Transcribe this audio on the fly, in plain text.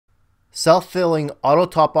Self-filling auto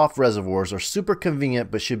top-off reservoirs are super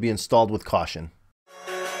convenient but should be installed with caution.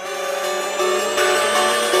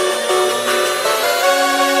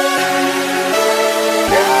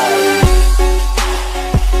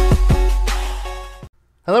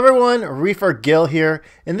 Hello everyone, ReeferGil here.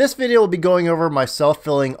 In this video we'll be going over my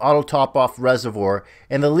self-filling auto top-off reservoir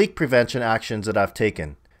and the leak prevention actions that I've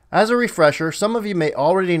taken. As a refresher, some of you may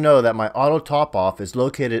already know that my auto top-off is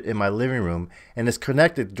located in my living room and is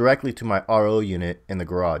connected directly to my RO unit in the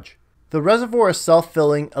garage. The reservoir is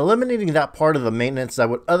self-filling, eliminating that part of the maintenance that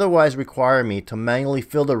would otherwise require me to manually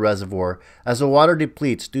fill the reservoir as the water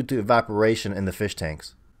depletes due to evaporation in the fish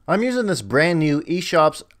tanks. I'm using this brand new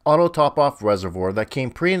eShop's auto top-off reservoir that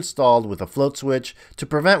came pre-installed with a float switch to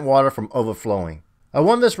prevent water from overflowing. I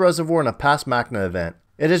won this reservoir in a past MACNA event.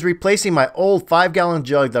 It is replacing my old 5-gallon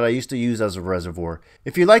jug that I used to use as a reservoir.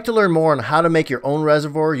 If you'd like to learn more on how to make your own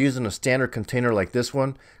reservoir using a standard container like this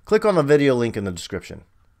one, click on the video link in the description.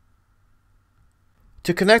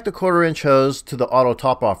 To connect the 1/4-inch hose to the auto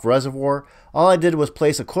top-off reservoir, all I did was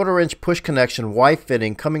place a 1/4-inch push connection Y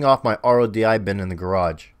fitting coming off my RODI bin in the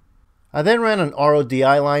garage. I then ran an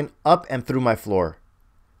RODI line up and through my floor.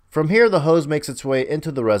 From here the hose makes its way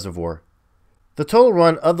into the reservoir. The total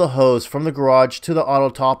run of the hose from the garage to the auto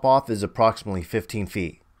top-off is approximately 15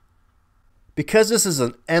 feet. Because this is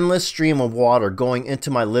an endless stream of water going into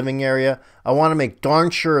my living area, I want to make darn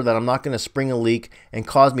sure that I'm not going to spring a leak and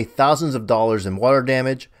cause me thousands of dollars in water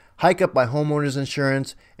damage, hike up my homeowner's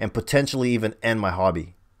insurance, and potentially even end my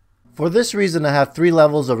hobby. For this reason, I have 3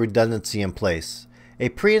 levels of redundancy in place: a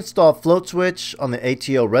pre-installed float switch on the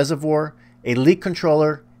ATO reservoir, a leak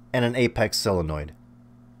controller, and an Apex Solenoid.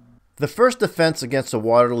 The first defense against a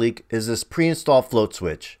water leak is this pre-installed float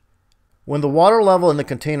switch. When the water level in the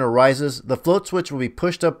container rises, the float switch will be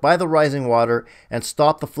pushed up by the rising water and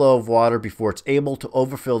stop the flow of water before it's able to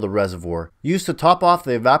overfill the reservoir, used to top off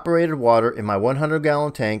the evaporated water in my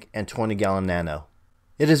 100-gallon tank and 20-gallon nano.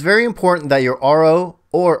 It is very important that your RO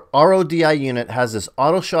or RODI unit has this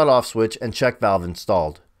auto shut-off switch and check valve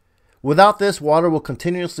installed. Without this, water will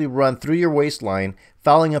continuously run through your waistline,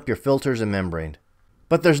 fouling up your filters and membrane.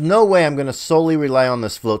 But there's no way I'm going to solely rely on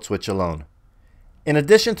this float switch alone. In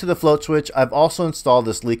addition to the float switch, I've also installed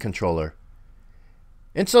this leak controller.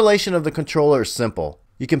 Installation of the controller is simple.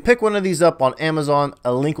 You can pick one of these up on Amazon,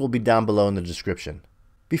 a link will be down below in the description.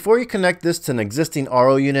 Before you connect this to an existing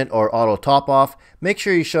RO unit or auto top-off, make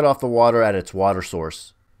sure you shut off the water at its water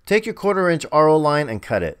source. Take your 1/4-inch RO line and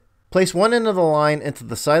cut it. Place one end of the line into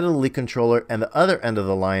the side of the leak controller and the other end of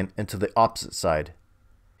the line into the opposite side.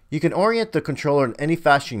 You can orient the controller in any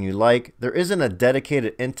fashion you like. There isn't a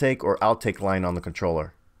dedicated intake or outtake line on the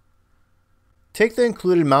controller. Take the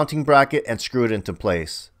included mounting bracket and screw it into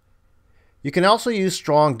place. You can also use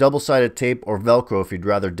strong double-sided tape or Velcro if you'd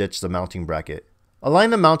rather ditch the mounting bracket. Align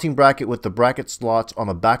the mounting bracket with the bracket slots on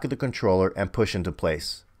the back of the controller and push into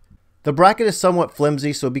place. The bracket is somewhat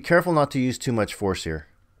flimsy, so be careful not to use too much force here.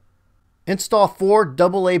 Install 4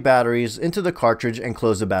 AA batteries into the cartridge and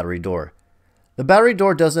close the battery door. The battery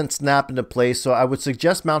door doesn't snap into place, so I would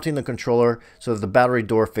suggest mounting the controller so that the battery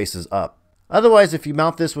door faces up. Otherwise, if you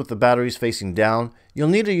mount this with the batteries facing down, you'll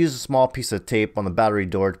need to use a small piece of tape on the battery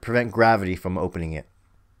door to prevent gravity from opening it.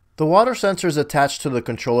 The water sensor is attached to the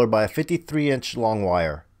controller by a 53-inch long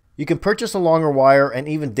wire. You can purchase a longer wire and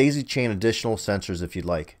even daisy chain additional sensors if you'd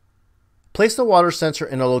like. Place the water sensor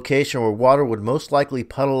in a location where water would most likely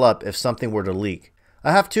puddle up if something were to leak.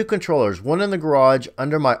 I have 2 controllers, one in the garage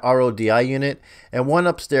under my RODI unit and one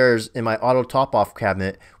upstairs in my auto top-off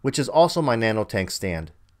cabinet, which is also my nano tank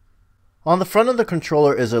stand. On the front of the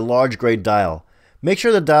controller is a large gray dial. Make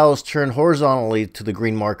sure the dial is turned horizontally to the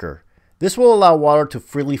green marker. This will allow water to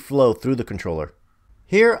freely flow through the controller.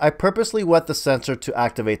 Here I purposely wet the sensor to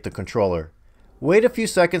activate the controller. Wait a few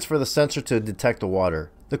seconds for the sensor to detect the water.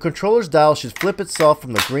 The controller's dial should flip itself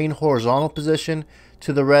from the green horizontal position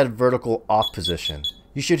to the red vertical off position.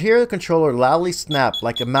 You should hear the controller loudly snap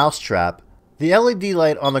like a mouse trap. The LED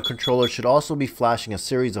light on the controller should also be flashing a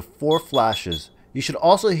series of 4 flashes. You should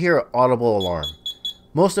also hear an audible alarm.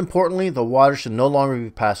 Most importantly, the water should no longer be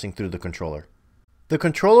passing through the controller. The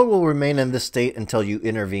controller will remain in this state until you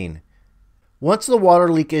intervene. Once the water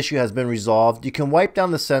leak issue has been resolved, you can wipe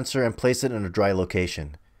down the sensor and place it in a dry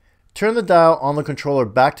location. Turn the dial on the controller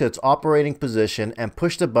back to its operating position and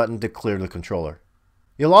push the button to clear the controller.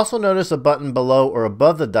 You'll also notice a button below or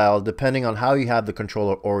above the dial depending on how you have the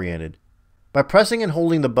controller oriented. By pressing and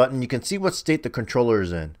holding the button, you can see what state the controller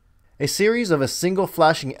is in. A series of a single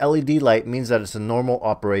flashing LED light means that it's in normal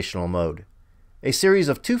operational mode. A series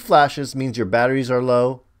of 2 flashes means your batteries are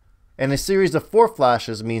low, and a series of 4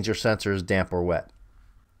 flashes means your sensor is damp or wet.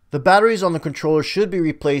 The batteries on the controller should be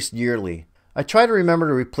replaced yearly. I try to remember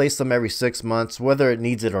to replace them every 6 months, whether it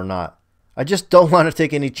needs it or not. I just don't want to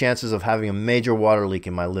take any chances of having a major water leak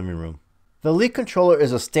in my living room. The leak controller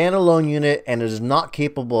is a standalone unit and it is not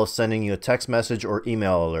capable of sending you a text message or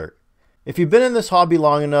email alert. If you've been in this hobby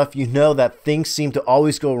long enough, you know that things seem to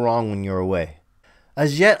always go wrong when you're away.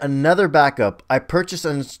 As yet another backup, I purchased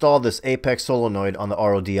and installed this Apex Solenoid on the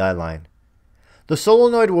RODI line. The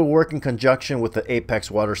solenoid will work in conjunction with the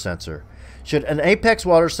Apex water sensor. Should an Apex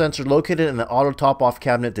water sensor located in the auto top-off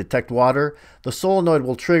cabinet detect water, the solenoid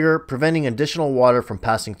will trigger, preventing additional water from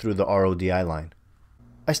passing through the RODI line.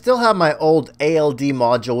 I still have my old ALD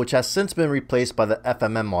module, which has since been replaced by the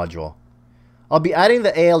FMM module. I'll be adding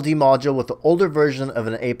the ALD module with the older version of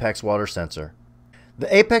an Apex water sensor.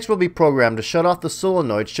 The Apex will be programmed to shut off the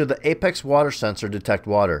solenoid should the Apex water sensor detect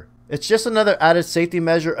water. It's just another added safety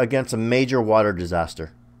measure against a major water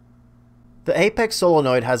disaster. The Apex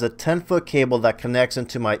Solenoid has a 10-foot cable that connects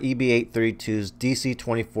into my EB832's DC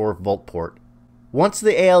 24 volt port. Once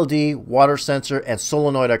the ALD, water sensor, and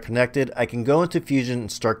solenoid are connected, I can go into Fusion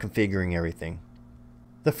and start configuring everything.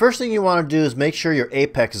 The first thing you want to do is make sure your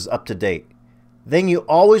Apex is up to date. Then you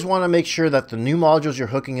always want to make sure that the new modules you're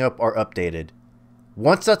hooking up are updated.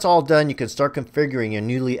 Once that's all done, you can start configuring your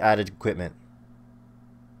newly added equipment.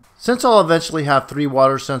 Since I'll eventually have 3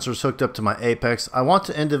 water sensors hooked up to my Apex, I want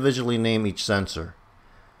to individually name each sensor.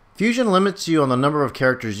 Fusion limits you on the number of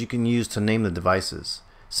characters you can use to name the devices.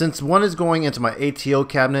 Since one is going into my ATO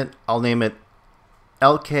cabinet, I'll name it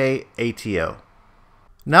LK-ATO.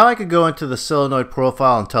 Now I could go into the solenoid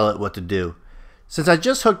profile and tell it what to do. Since I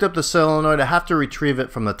just hooked up the solenoid, I have to retrieve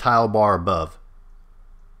it from the tile bar above.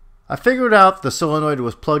 I figured out the solenoid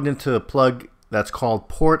was plugged into a plug that's called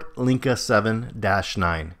port Linka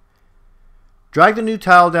 7-9. Drag the new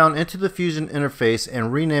tile down into the Fusion interface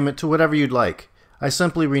and rename it to whatever you'd like. I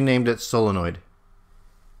simply renamed it Solenoid.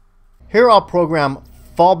 Here I'll program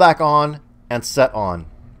fall back on and set on.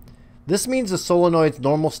 This means the solenoid's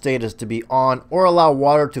normal state is to be on or allow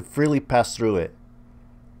water to freely pass through it.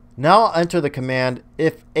 Now I'll enter the command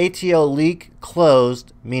if ATO leak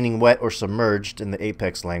closed, meaning wet or submerged in the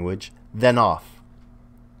Apex language, then off.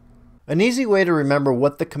 An easy way to remember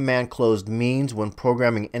what the command closed means when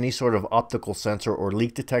programming any sort of optical sensor or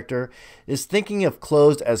leak detector is thinking of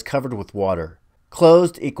closed as covered with water.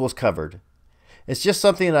 Closed equals covered. It's just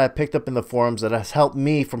something that I picked up in the forums that has helped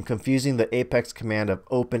me from confusing the Apex command of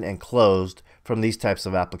open and closed from these types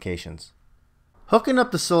of applications. Hooking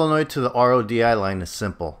up the solenoid to the RODI line is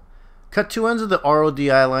simple. Cut 2 ends of the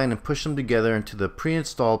RODI line and push them together into the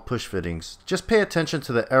pre-installed push fittings. Just pay attention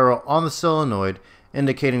to the arrow on the solenoid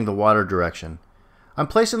indicating the water direction. I'm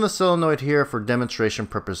placing the solenoid here for demonstration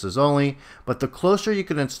purposes only, but the closer you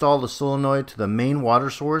can install the solenoid to the main water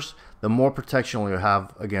source, the more protection you'll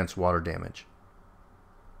have against water damage.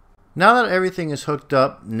 Now that everything is hooked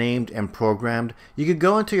up, named, and programmed, you can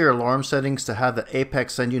go into your alarm settings to have the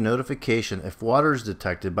Apex send you notification if water is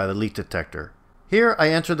detected by the leak detector. Here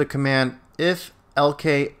I enter the command if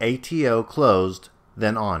LK-ATO closed,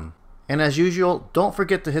 then on. And as usual, don't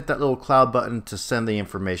forget to hit that little cloud button to send the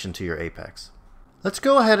information to your Apex. Let's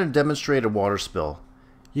go ahead and demonstrate a water spill.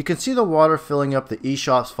 You can see the water filling up the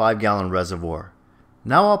eShop's 5-gallon reservoir.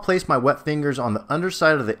 Now I'll place my wet fingers on the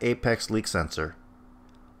underside of the Apex leak sensor.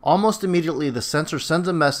 Almost immediately the sensor sends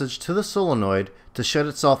a message to the solenoid to shut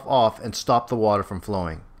itself off and stop the water from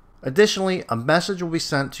flowing. Additionally, a message will be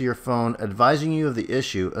sent to your phone advising you of the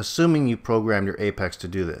issue, assuming you programmed your Apex to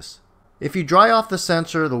do this. If you dry off the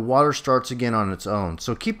sensor, the water starts again on its own,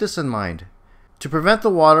 so keep this in mind. To prevent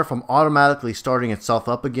the water from automatically starting itself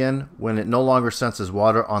up again when it no longer senses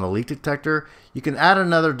water on the leak detector, you can add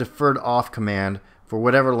another deferred off command for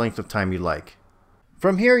whatever length of time you like.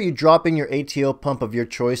 From here, you drop in your ATO pump of your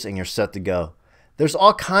choice and you're set to go. There's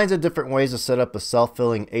all kinds of different ways to set up a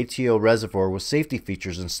self-filling ATO reservoir with safety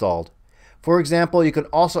features installed. For example, you can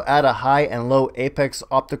also add a high and low Apex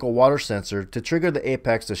optical water sensor to trigger the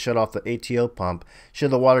Apex to shut off the ATO pump should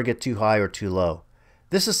the water get too high or too low.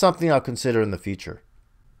 This is something I'll consider in the future.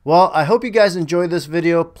 Well, I hope you guys enjoyed this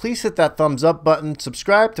video. Please hit that thumbs up button,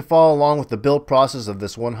 subscribe to follow along with the build process of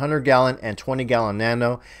this 100-gallon and 20-gallon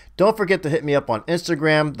Nano. Don't forget to hit me up on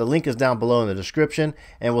Instagram. The link is down below in the description,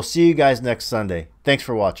 and we'll see you guys next Sunday. Thanks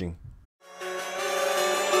for watching.